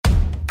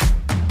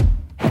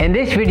In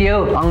this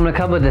video, I'm going to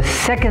cover the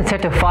second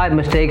set of 5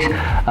 mistakes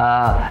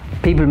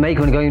people make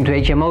when going into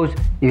HMOs. If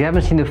you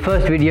haven't seen the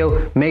first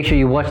video, make sure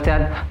you watch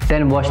that,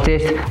 then watch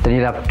this, then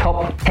you'll have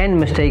top 10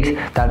 mistakes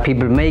that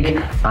people make,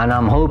 and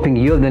I'm hoping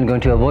you're then going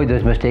to avoid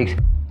those mistakes.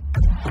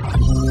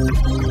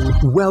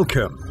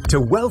 Welcome to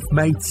Wealth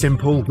Made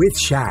Simple with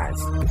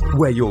Shaz,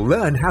 where you'll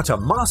learn how to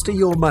master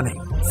your money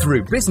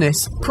through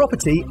business,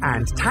 property,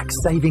 and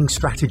tax-saving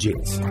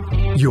strategies.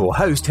 Your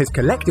host has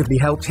collectively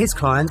helped his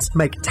clients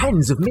make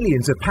tens of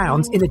millions of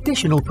pounds in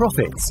additional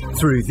profits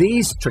through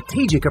these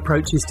strategic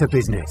approaches to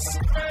business.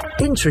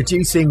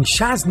 Introducing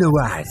Shaz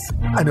Nawaz,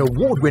 an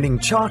award-winning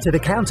chartered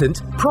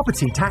accountant,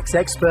 property tax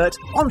expert,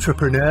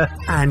 entrepreneur,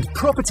 and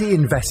property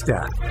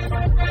investor.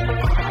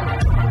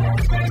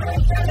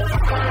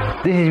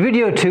 This is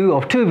video 2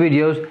 of 2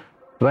 videos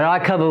where I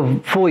cover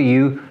for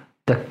you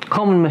the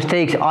common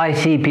mistakes I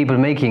see people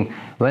making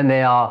when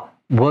they are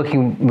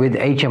working with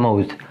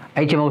HMOs.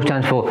 HMO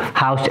stands for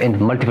House and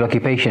Multiple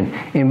Occupation.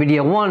 In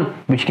video 1,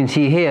 which you can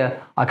see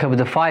here, I cover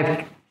the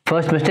 5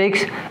 first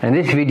mistakes, and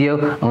in this video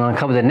I'm going to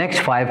cover the next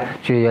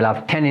 5, so you'll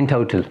have 10 in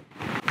total.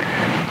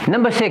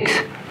 Number 6,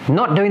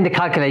 not doing the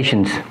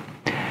calculations.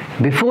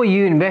 Before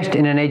you invest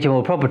in an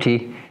HMO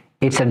property,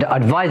 it's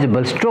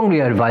advisable,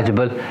 strongly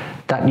advisable,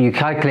 that you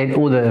calculate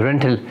all the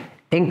rental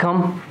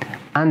income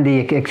and the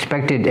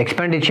expected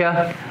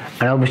expenditure,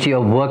 and obviously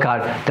you'll work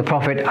out the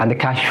profit and the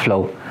cash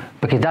flow,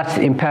 because that's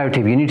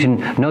imperative. You need to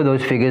know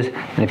those figures,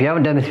 and if you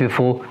haven't done this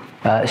before,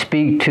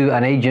 speak to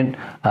an agent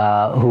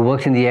who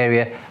works in the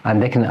area,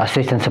 and they can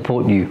assist and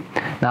support you.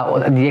 Now,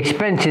 the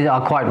expenses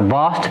are quite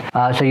vast,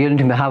 so you need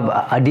to have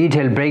a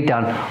detailed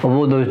breakdown of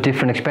all those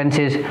different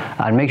expenses,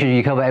 and make sure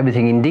you cover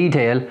everything in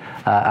detail,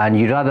 and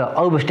you'd rather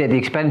overstate the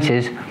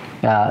expenses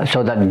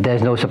so that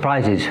there's no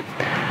surprises.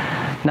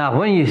 Now,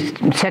 when you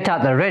set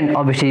out the rent,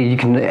 obviously you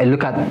can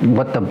look at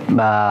what the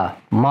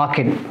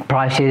market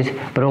price is,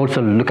 but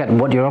also look at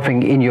what you're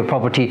offering in your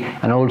property,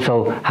 and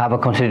also have a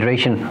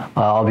consideration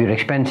of your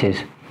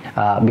expenses,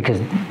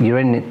 because you're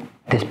in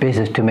this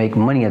business to make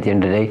money at the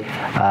end of the day,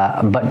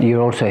 but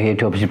you're also here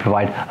to obviously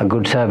provide a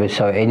good service,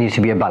 so it needs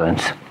to be a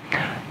balance.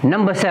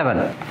 Number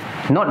 7,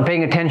 not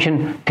paying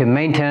attention to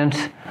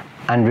maintenance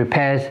and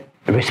repairs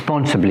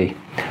responsibly.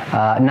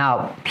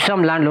 Now,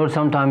 some landlords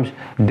sometimes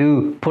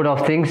do put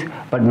off things,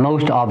 but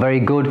most are very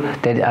good.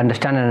 They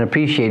understand and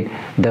appreciate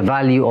the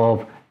value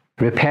of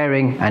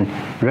repairing and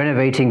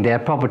renovating their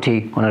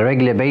property on a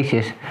regular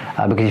basis,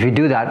 because if you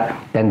do that,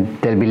 then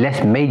there'll be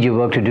less major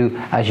work to do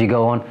as you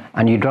go on,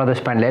 and you'd rather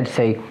spend, let's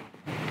say,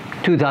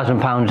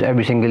 £2,000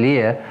 every single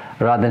year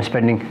rather than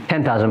spending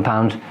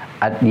 £10,000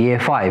 at year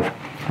 5,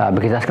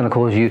 because that's going to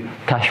cause you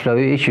cash flow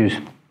issues.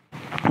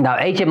 Now,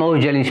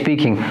 HMOs, generally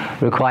speaking,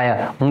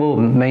 require more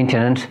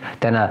maintenance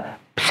than a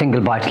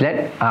single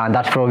buy-to-let, and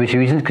that's for obvious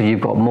reasons, because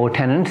you've got more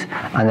tenants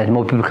and there's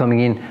more people coming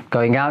in,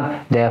 going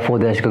out, therefore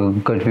there's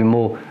going to be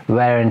more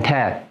wear and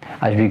tear,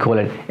 as we call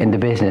it in the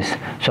business.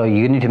 So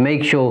you need to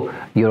make sure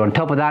you're on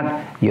top of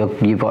that.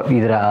 You've got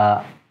either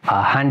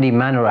a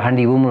handyman or a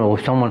handy woman or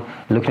someone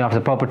looking after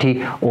the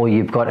property, or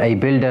you've got a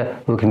builder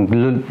who can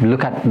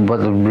look at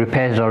what the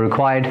repairs are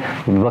required,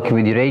 working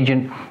with your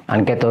agent,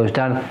 and get those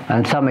done.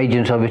 And some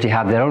agents obviously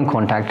have their own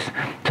contacts,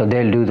 so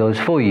they'll do those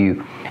for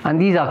you. And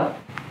these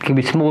can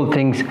be small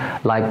things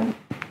like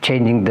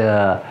changing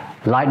the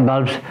light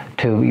bulbs,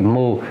 to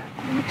more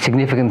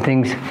significant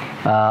things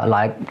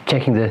like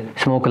checking the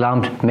smoke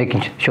alarms,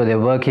 making sure they're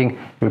working,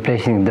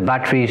 replacing the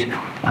batteries,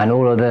 and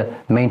all other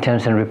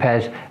maintenance and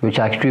repairs, which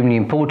are extremely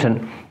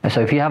important. And so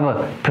if you have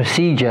a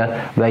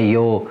procedure where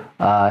your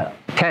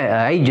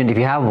agent, if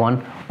you have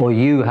one, or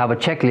you have a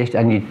checklist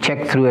and you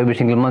check through every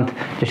single month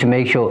just to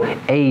make sure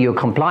A, you're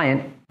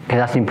compliant, because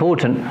that's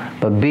important,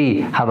 but B,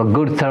 have a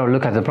good thorough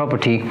look at the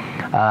property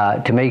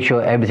to make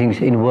sure everything's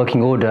in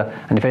working order,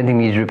 and if anything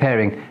needs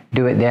repairing,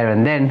 do it there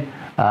and then,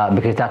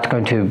 because that's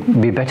going to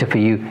be better for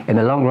you in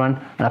the long run.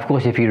 And of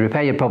course, if you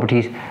repair your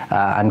properties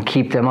and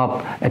keep them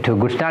up to a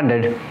good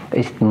standard,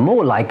 it's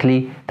more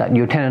likely that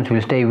your tenants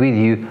will stay with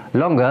you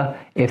longer.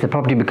 If the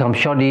property becomes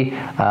shoddy,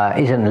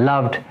 isn't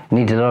loved,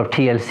 needs a lot of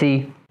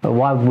TLC,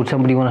 why would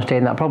somebody want to stay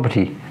in that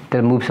property?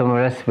 They'll move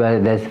somewhere else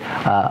where there's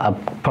a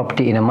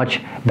property in a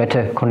much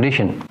better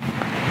condition.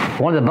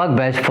 One of the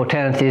bugbears for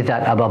tenants is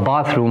that a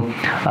bathroom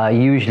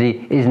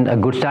usually isn't a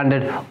good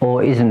standard,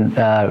 or isn't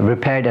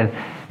repaired and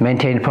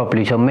maintained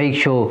properly. So make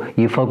sure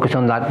you focus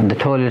on that. The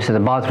toilets and the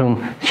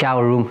bathroom,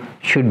 shower room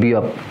should be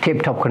of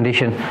tip-top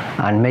condition,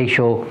 and make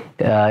sure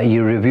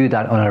you review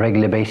that on a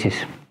regular basis.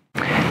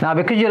 Now,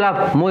 because you'll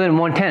have more than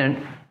one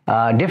tenant,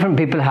 different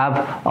people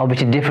have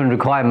obviously different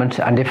requirements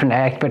and different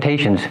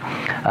expectations.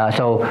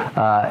 So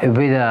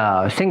with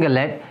a single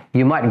let,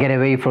 you might get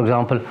away, for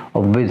example,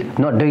 with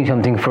not doing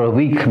something for a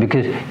week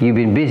because you've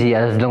been busy,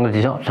 as long as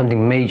it's not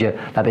something major,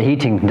 like the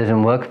heating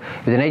doesn't work.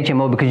 With an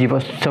HMO, because you've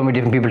got so many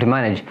different people to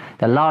manage,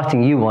 the last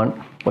thing you want,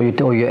 or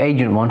your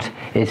agent wants,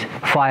 is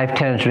 5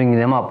 tenants ringing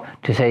them up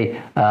to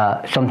say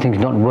something's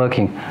not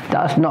working.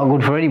 That's not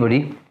good for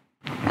anybody.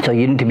 So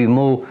you need to be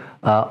more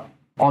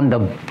on the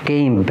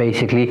game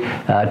basically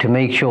to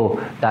make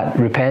sure that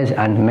repairs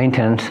and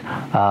maintenance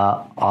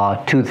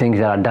are two things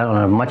that are done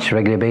on a much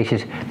regular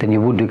basis than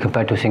you would do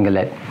compared to a single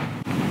let.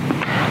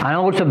 And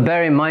also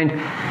bear in mind,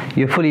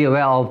 you're fully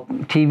aware of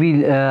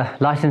TV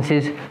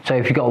licenses. So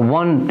if you've got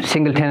one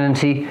single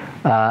tenancy,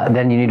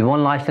 then you need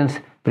one license.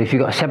 But if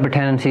you've got separate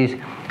tenancies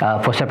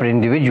for separate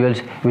individuals,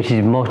 which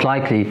is most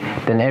likely,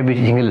 then every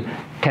single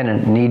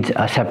tenant needs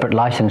a separate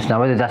license. Now,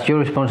 whether that's your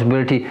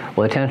responsibility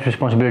or the tenant's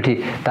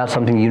responsibility, that's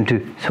something you need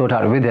to sort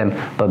out with them.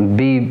 But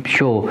be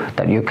sure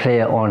that you're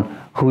clear on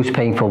who's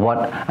paying for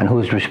what and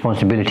whose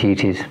responsibility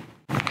it is.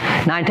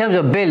 Now, in terms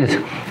of bills,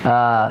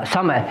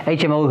 some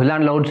HMO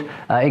landlords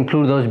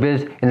include those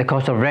bills in the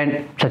cost of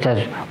rent, such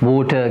as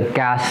water,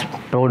 gas,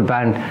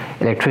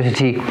 broadband,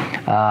 electricity,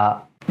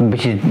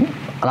 which is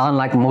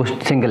unlike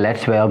most single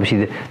lets where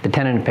obviously the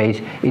tenant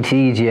pays. It's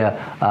easier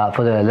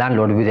for the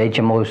landlord with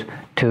HMOs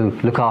to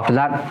look after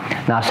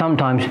that. Now,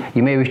 sometimes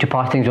you may wish to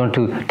pass things on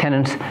to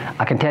tenants.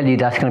 I can tell you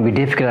that's going to be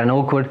difficult and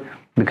awkward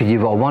because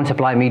you've got one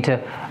supply meter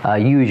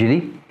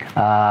usually.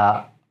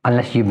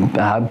 Unless you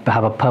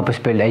have a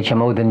purpose-built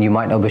HMO, then you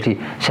might obviously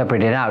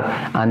separate it out,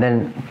 and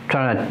then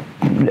trying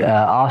to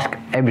ask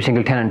every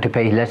single tenant to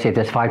pay, let's say if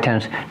there's 5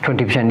 tenants,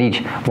 20% each.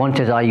 One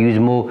says I use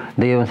more,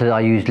 the other one says I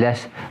use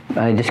less,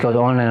 and it just goes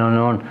on and on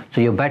and on.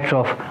 So you're better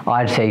off,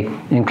 I'd say,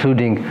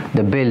 including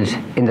the bills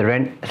in the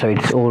rent, so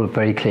it's all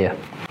very clear.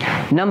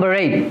 Number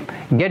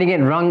 8, getting it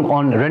wrong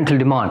on rental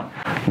demand.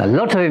 Now,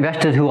 lots of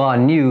investors who are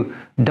new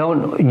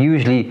don't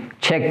usually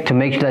check to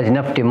make sure there's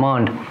enough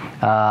demand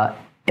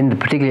in the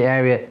particular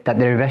area that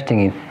they're investing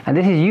in, and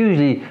this is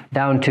usually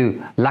down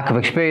to lack of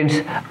experience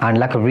and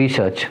lack of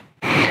research.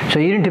 So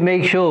you need to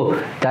make sure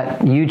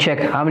that you check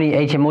how many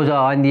HMOs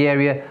are in the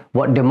area,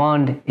 what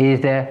demand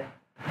is there,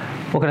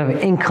 what kind of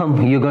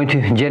income you're going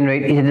to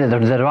generate, is it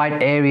the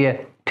right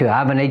area to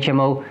have an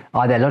HMO,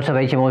 are there lots of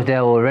HMOs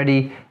there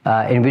already,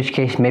 in which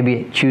case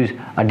maybe choose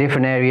a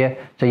different area.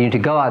 So you need to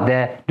go out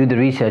there, do the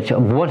research.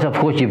 Once of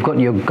course you've got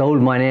your gold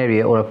mine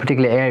area or a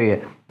particular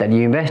area that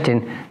you invest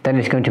in, then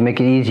it's going to make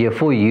it easier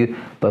for you.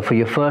 But for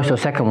your first or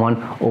second one,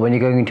 or when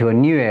you're going into a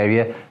new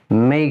area,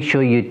 make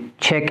sure you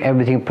check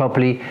everything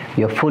properly.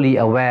 You're fully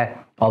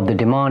aware of the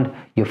demand,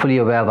 you're fully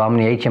aware of how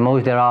many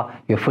HMOs there are,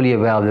 you're fully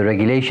aware of the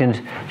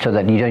regulations, so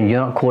that you're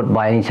not caught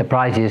by any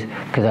surprises,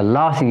 because the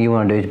last thing you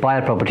want to do is buy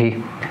a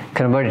property,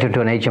 convert it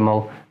to an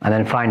HMO, and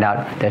then find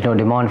out there's no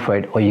demand for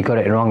it, or you got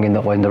it wrong in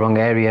the wrong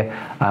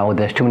area, or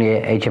there's too many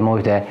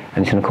HMOs there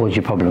and it's going to cause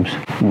you problems.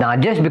 Now,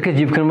 just because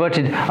you've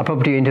converted a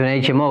property into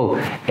an HMO,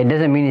 it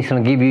doesn't mean it's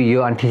going to give you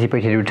your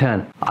anticipated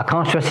return. I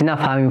can't stress enough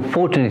how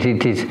important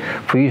it is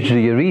for you to do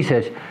your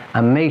research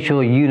and make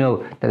sure you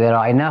know that there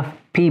are enough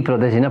people,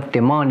 there's enough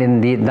demand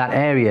in that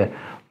area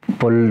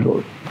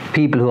for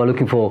people who are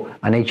looking for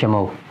an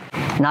HMO.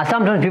 Now,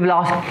 sometimes people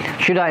ask,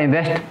 should I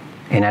invest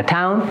in a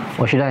town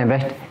or should I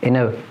invest in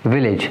a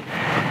village?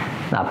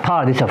 Now,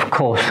 part of this, of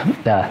course,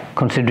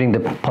 considering the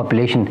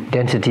population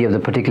density of the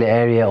particular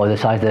area or the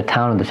size of the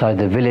town or the size of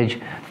the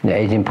village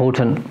is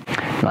important.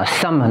 Now,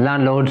 some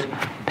landlords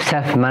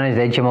self-manage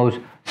the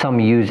HMOs, some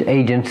use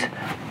agents.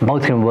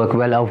 Both can work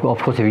well. Of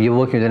course, if you're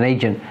working with an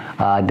agent,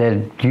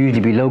 they'll usually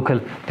be local,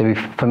 they'll be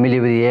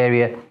familiar with the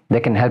area, they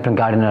can help and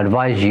guide and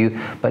advise you.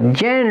 But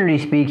generally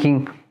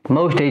speaking,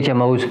 most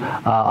HMOs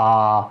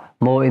are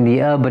more in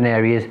the urban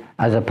areas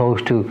as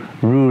opposed to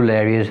rural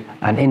areas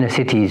and inner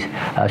cities.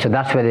 So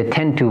that's where they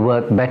tend to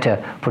work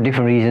better for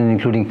different reasons,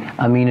 including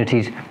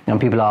amenities, and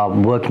people are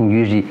working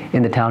usually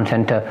in the town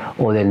centre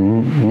or they're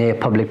near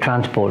public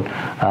transport.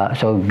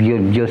 So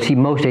you'll see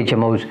most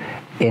HMOs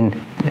in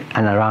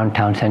and around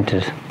town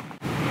centres.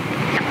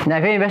 Now,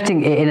 if you're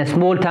investing in a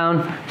small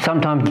town,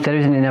 sometimes there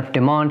isn't enough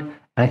demand,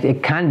 and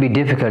it can be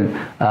difficult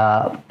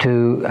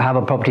to have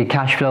a property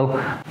cash flow,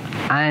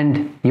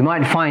 and you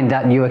might find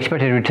that your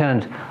expected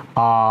returns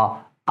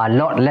are a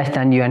lot less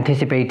than you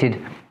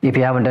anticipated if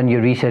you haven't done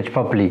your research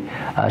properly.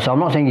 So I'm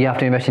not saying you have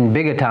to invest in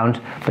bigger towns,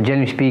 but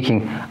generally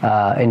speaking,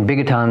 in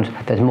bigger towns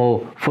there's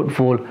more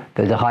footfall,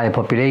 there's a higher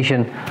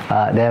population,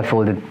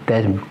 therefore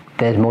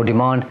there's more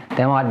demand.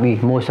 There might be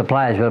more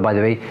supply as well, by the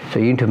way, so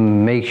you need to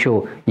make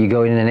sure you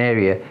go in an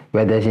area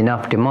where there's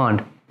enough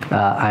demand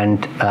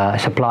and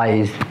supply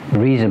is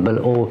reasonable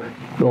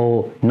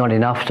or not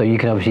enough, so you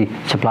can obviously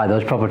supply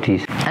those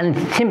properties. And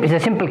it's a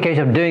simple case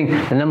of doing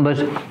the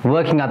numbers,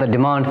 working out the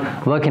demand,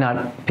 working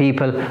out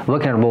people,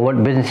 working out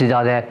what businesses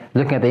are there,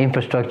 looking at the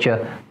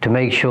infrastructure to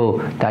make sure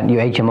that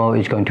your HMO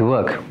is going to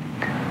work.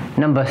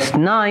 Number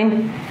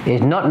 9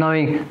 is not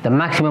knowing the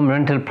maximum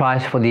rental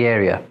price for the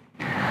area.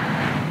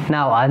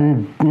 Now,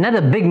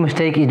 another big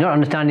mistake is not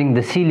understanding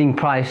the ceiling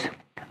price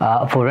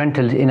for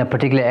rentals in a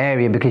particular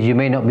area, because you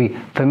may not be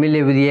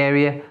familiar with the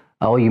area,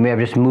 or you may have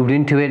just moved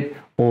into it,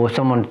 or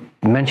someone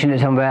mentioned it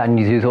somewhere and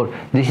you thought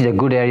this is a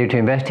good area to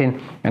invest in,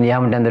 and you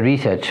haven't done the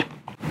research.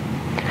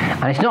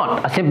 And it's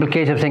not a simple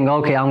case of saying,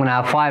 okay, I'm going to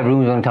have 5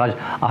 rooms, I'm going to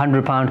charge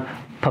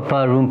 £100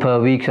 per room per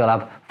week, so I'll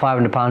have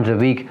 £500 a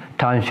week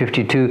times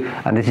 52,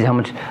 and this is how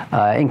much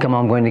income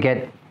I'm going to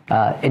get.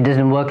 It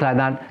doesn't work like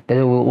that.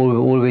 There's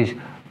always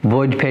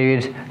void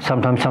periods.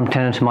 Sometimes some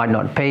tenants might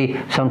not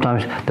pay.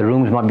 Sometimes the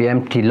rooms might be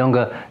empty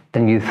longer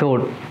than you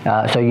thought.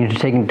 So you need to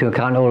take into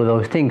account all of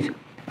those things.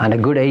 And a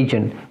good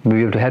agent will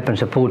be able to help and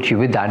support you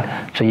with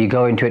that. So you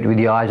go into it with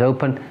your eyes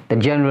open. The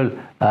general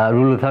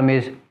rule of thumb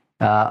is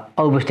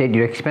overstate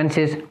your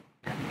expenses,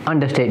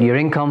 understate your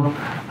income,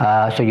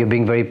 so you're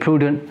being very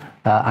prudent,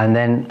 and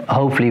then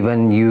hopefully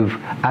when you've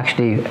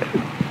actually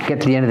get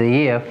to the end of the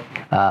year,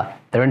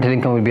 the rental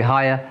income will be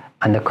higher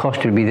and the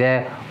cost will be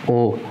there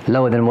or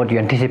lower than what you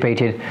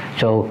anticipated,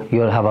 so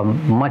you'll have a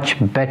much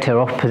better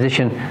off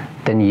position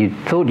than you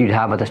thought you'd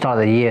have at the start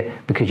of the year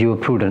because you were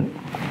prudent.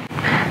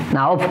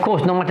 Now, of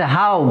course, no matter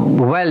how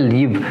well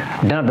you've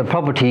done up the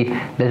property,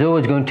 there's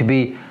always going to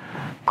be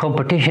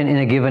competition in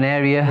a given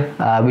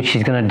area, which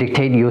is going to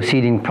dictate your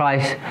ceiling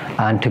price,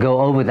 and to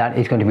go over that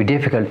is going to be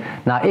difficult.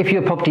 Now, if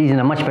your property is in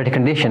a much better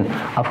condition,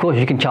 of course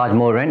you can charge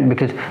more rent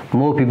because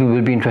more people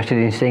will be interested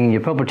in staying in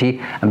your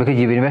property, and because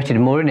you've invested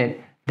more in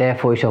it,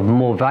 therefore it's of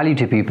more value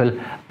to people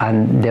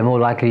and they're more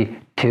likely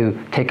to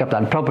take up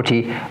that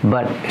property.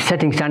 But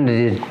setting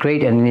standards is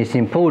great and it's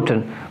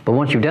important, but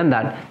once you've done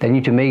that, then you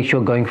need to make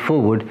sure going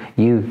forward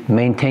you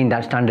maintain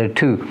that standard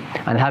too.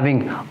 And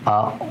having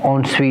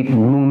ensuite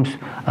rooms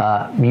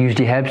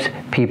usually helps.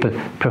 People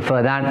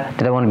prefer that.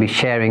 They don't want to be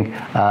sharing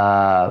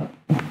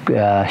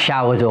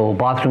showers or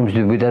bathrooms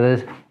with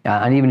others,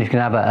 and even if you can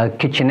have a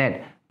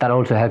kitchenette, that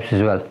also helps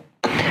as well.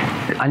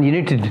 And you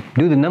need to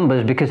do the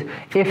numbers, because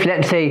if,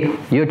 let's say,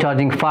 you're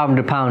charging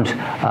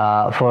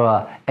 £500 for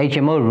a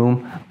HMO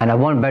room and a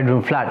one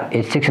bedroom flat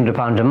is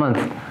 £600 a month,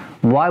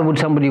 why would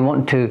somebody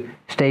want to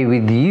stay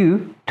with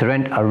you to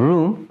rent a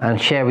room and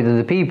share with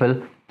other people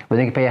when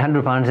they can pay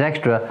 £100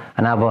 extra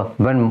and have a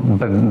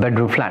one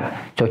bedroom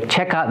flat? So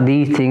check out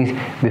these things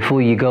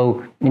before you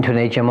go into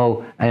an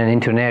HMO and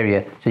into an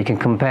area, so you can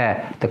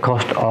compare the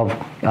cost of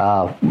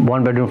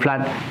one bedroom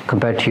flat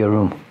compared to your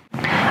room.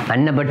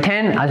 And number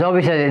 10, as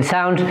obvious as it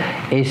sounds,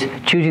 is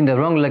choosing the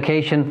wrong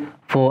location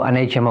for an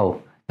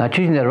HMO. Now,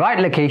 choosing the right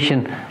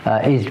location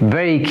is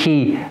very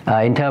key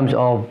in terms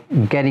of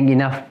getting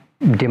enough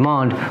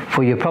demand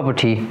for your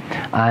property.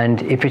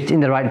 And if it's in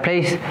the right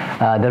place,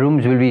 the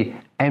rooms will be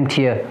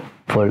emptier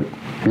for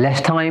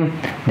less time,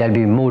 there'll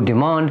be more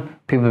demand,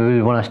 people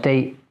will want to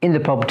stay in the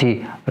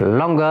property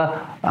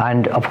longer,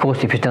 and of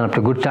course if it's done up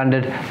to good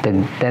standard,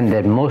 then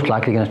they're most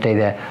likely going to stay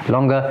there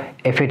longer.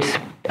 If it's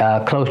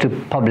close to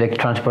public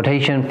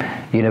transportation,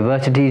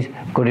 universities,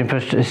 good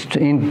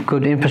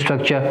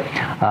infrastructure,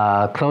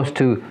 close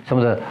to some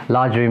of the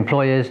larger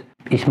employers,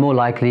 it's more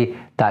likely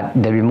that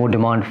there'll be more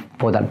demand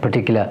for that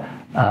particular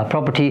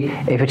property.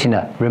 If it's in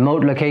a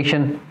remote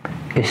location,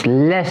 it's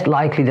less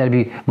likely there'll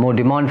be more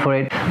demand for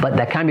it. But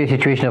there can be a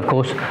situation, of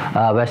course,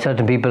 where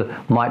certain people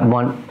might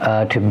want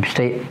to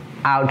stay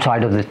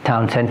outside of the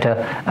town centre.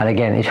 And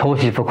again, it's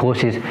horses for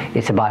courses.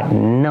 It's about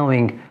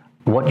knowing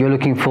what you're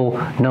looking for,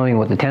 knowing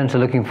what the tenants are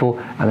looking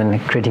for, and then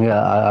creating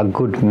a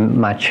good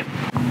match.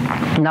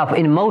 Now,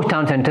 in most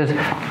town centres,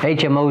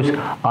 HMOs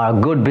are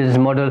a good business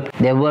model.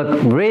 They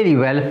work really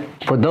well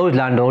for those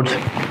landlords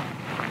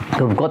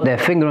who've got their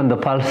finger on the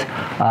pulse,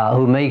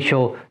 who make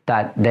sure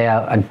that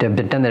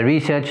they've done their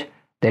research,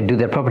 they do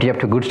their property up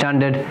to good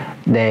standard,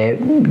 they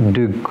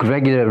do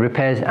regular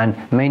repairs and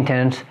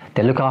maintenance,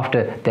 they look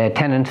after their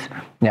tenants,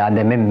 and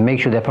they make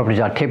sure their properties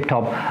are tip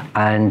top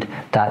and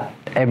that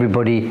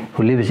everybody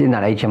who lives in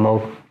that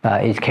HMO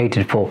is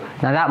catered for.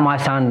 Now, that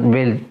might sound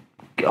real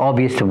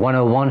obvious to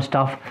 101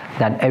 stuff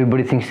that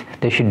everybody thinks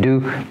they should do,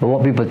 but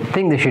what people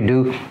think they should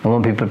do and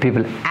what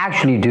people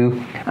actually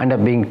do end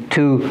up being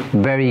two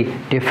very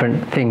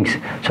different things.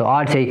 So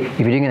I'd say if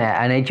you're doing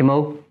an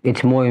HMO,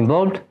 it's more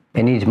involved,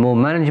 it needs more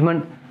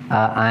management,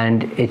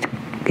 and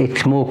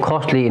it's more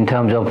costly in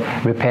terms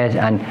of repairs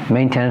and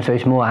maintenance, so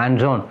it's more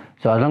hands-on.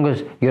 So as long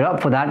as you're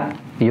up for that,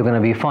 you're going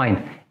to be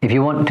fine. If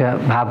you want to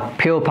have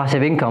pure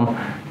passive income,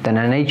 then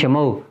an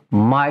HMO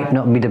might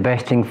not be the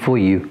best thing for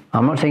you.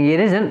 I'm not saying it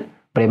isn't,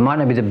 but it might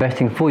not be the best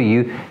thing for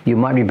you. You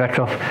might be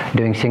better off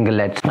doing single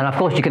lets. And of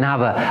course, you can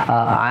have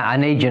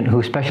an agent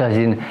who specializes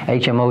in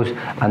HMOs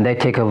and they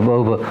take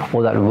over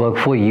all that work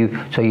for you,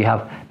 so you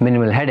have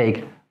minimal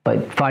headache,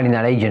 but finding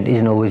that agent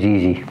isn't always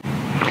easy.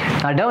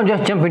 Now, don't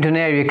just jump into an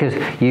area because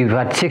you've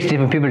had 6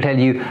 different people tell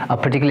you a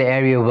particular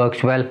area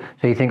works well,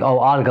 so you think, oh,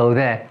 I'll go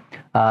there.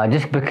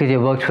 Just because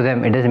it works for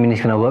them, it doesn't mean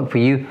it's going to work for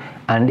you.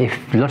 And if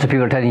lots of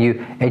people are telling you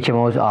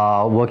HMOs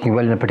are working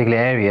well in a particular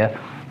area,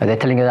 they're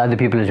telling other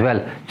people as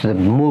well. So the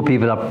more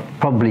people are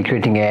probably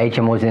creating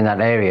HMOs in that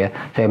area,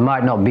 so it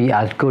might not be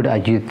as good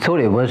as you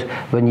thought it was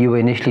when you were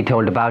initially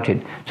told about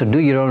it. So do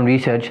your own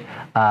research,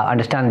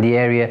 understand the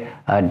area,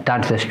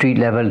 down to the street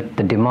level,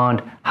 the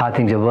demand, how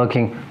things are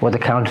working, what the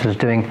council is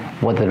doing,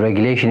 what the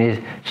regulation is,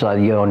 so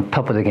that you're on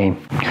top of the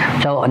game.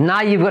 So now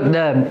you've got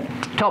the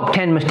top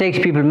 10 mistakes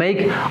people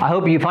make. I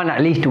hope you find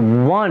at least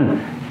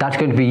one that's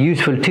going to be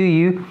useful to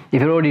you.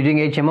 If you're already doing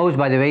HMOs,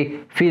 by the way,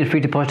 feel free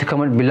to post a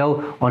comment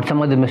below on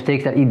some of the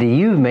mistakes that either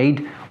you've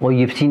made or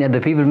you've seen other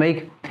people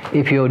make.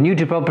 If you're new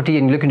to property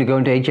and you're looking to go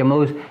into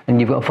HMOs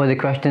and you've got further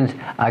questions,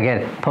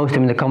 again, post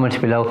them in the comments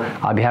below.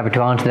 I'll be happy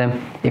to answer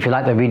them. If you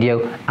like the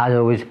video, as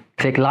always,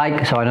 click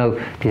like so I know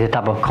this is the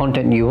type of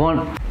content you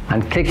want,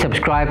 and click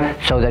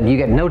subscribe so that you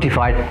get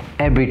notified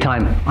every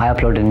time I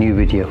upload a new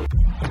video.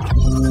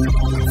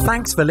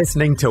 Thanks for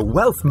listening to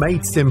Wealth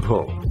Made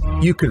Simple.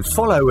 You can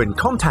follow and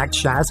contact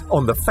Shaz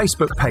on the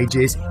Facebook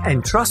pages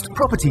Entrust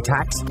Property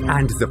Tax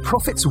and The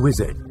Profits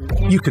Wizard.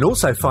 You can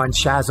also find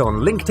Shaz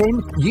on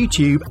LinkedIn,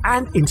 YouTube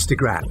and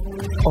Instagram.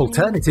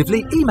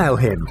 Alternatively, email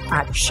him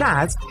at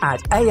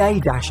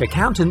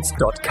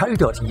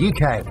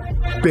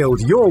shaz@aa-accountants.co.uk.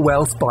 Build your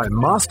wealth by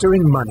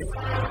mastering money.